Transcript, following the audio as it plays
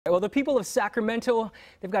Well, the people of Sacramento,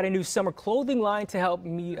 they've got a new summer clothing line to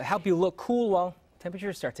help you look cool while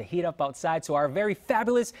temperatures start to heat up outside. So our very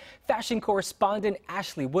fabulous fashion correspondent,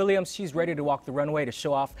 Ashley Williams, she's ready to walk the runway to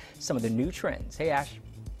show off some of the new trends. Hey, Ash.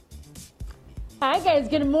 Hi guys,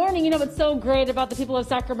 good morning. You know what's so great about the people of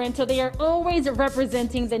Sacramento? They are always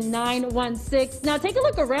representing the 916. Now take a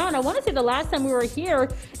look around. I want to say the last time we were here,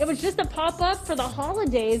 it was just a pop-up for the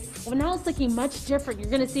holidays. Well, now it's looking much different. You're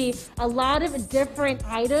going to see a lot of different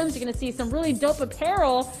items. You're going to see some really dope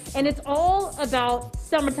apparel, and it's all about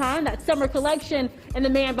summertime, that summer collection. And the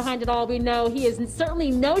man behind it all, we know he is certainly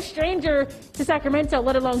no stranger to Sacramento,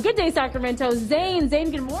 let alone Good Day Sacramento. Zane,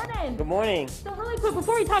 good morning. Good morning. So really quick,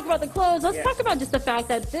 before we talk about the clothes, let's talk about just the fact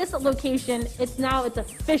that this location, it's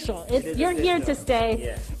official. You're here to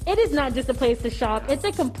stay. Yeah. It is not just a place to shop. It's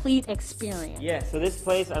a complete experience. Yeah, so this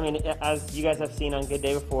place, I mean, as you guys have seen on Good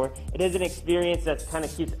Day before, it is an experience that kind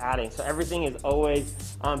of keeps adding. So everything is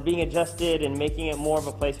always being adjusted and making it more of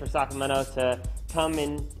a place for Sacramento to come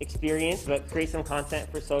and experience, but create some content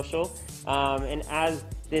for social. And as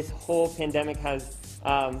this whole pandemic has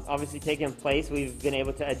obviously taken place, we've been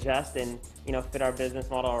able to adjust and fit our business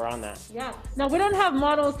model around that. Yeah. Now we don't have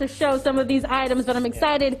models to show some of these items, but I'm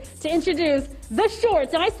excited to introduce the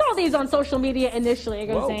shorts. And I saw these on social media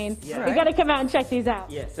initially. I was saying, we got to come out and check these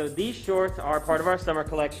out. Yeah. So these shorts are part of our summer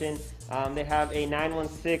collection. They have a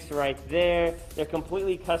 916 right there. They're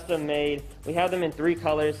completely custom made. We have them in 3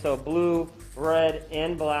 colors, so blue, red,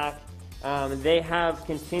 and black. They have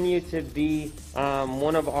continued to be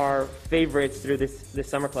one of our favorites through this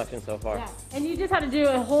summer collection so far. Yeah, and you just had to do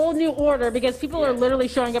a whole new order because people are literally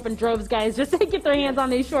showing up in droves, guys, just to get their hands on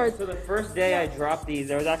these shorts. So the first day I dropped these,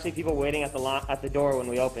 there was actually people waiting at the door when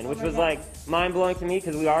we opened, which was like mind-blowing to me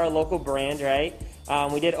because we are a local brand, right?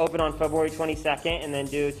 We did open on February 22nd, and then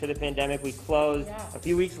due to the pandemic, we closed a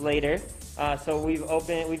few weeks later. So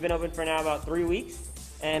we've been open for now about 3 weeks.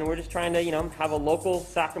 And we're just trying to, have a local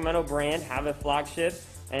Sacramento brand, have a flagship,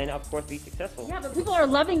 and of course be successful. Yeah, but people are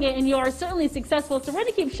loving it, and you are certainly successful. So we're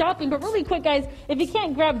going to keep shopping. But really quick, guys, if you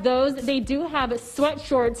can't grab those, they do have sweat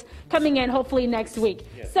shorts coming in hopefully next week.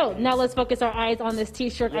 Yes. So now let's focus our eyes on this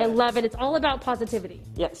T-shirt. I love it. It's all about positivity.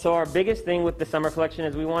 Yeah, so our biggest thing with the summer collection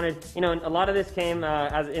is we wanted, a lot of this came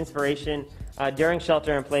as inspiration during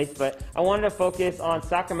shelter in place, but I wanted to focus on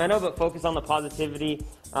Sacramento, but focus on the positivity.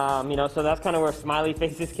 So that's kind of where smiley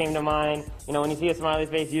faces came to mind. When you see a smiley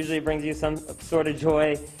face, usually it brings you some sort of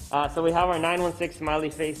joy. So we have our 916 smiley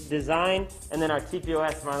face design, and then our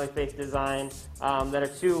TPOS smiley face design that are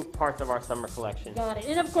 2 parts of our summer collection. Got it.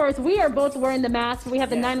 And of course, we are both wearing the masks. We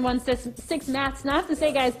have the 916 masks. Now I have to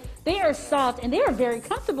say, guys, they are soft and they are very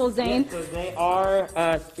comfortable, Zane. Yeah, so they are,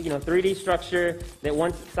 3D structure. That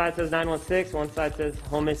one side says 916, one side says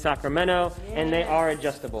Home is Sacramento, and they are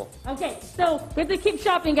adjustable. Okay, so we have to keep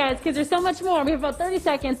shopping, guys, because there's so much more. We have about 30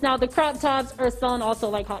 seconds now. The crop tops are selling also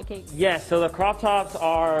like hotcakes. Yes, so the crop tops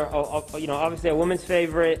are, obviously a woman's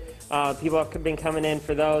favorite. People have been coming in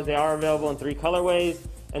for those. They are available in 3 colorways.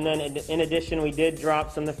 And then in addition, we did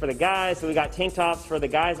drop something for the guys. So we got tank tops for the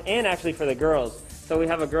guys and actually for the girls. So we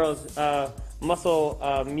have a girls' muscle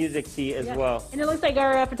music tee as well. And it looks like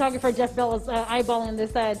our photographer Jeff Bell is eyeballing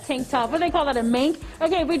this tank top. What do they call that, a mink?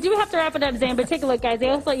 Okay, we do have to wrap it up, Zane, but take a look, guys. They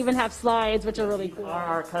also even have slides, which are really cool.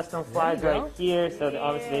 Our custom slides right here. So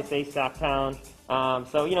obviously they say Sacktown.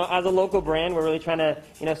 So, as a local brand, we're really trying to,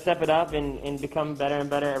 step it up and become better and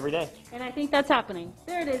better every day. And I think that's happening.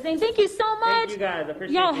 There it is. And thank you so much. Thank you, guys. I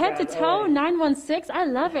appreciate y'all you head guys. to toe, 916. I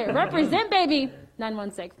love it. Represent, baby.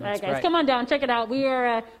 916. All right, guys, come on down. Check it out.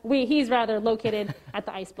 He's located at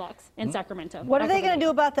the Ice Blocks in Sacramento. What are they going to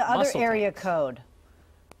do about the other area code?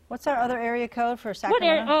 What's our other area code for Sacramento?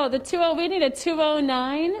 What area? Oh, the 20. We need a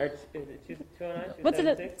 209. Is it 209? What's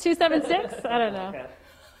it? 276? I don't know. Okay.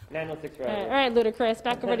 916 All right, Ludacris,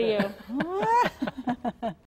 back over to you.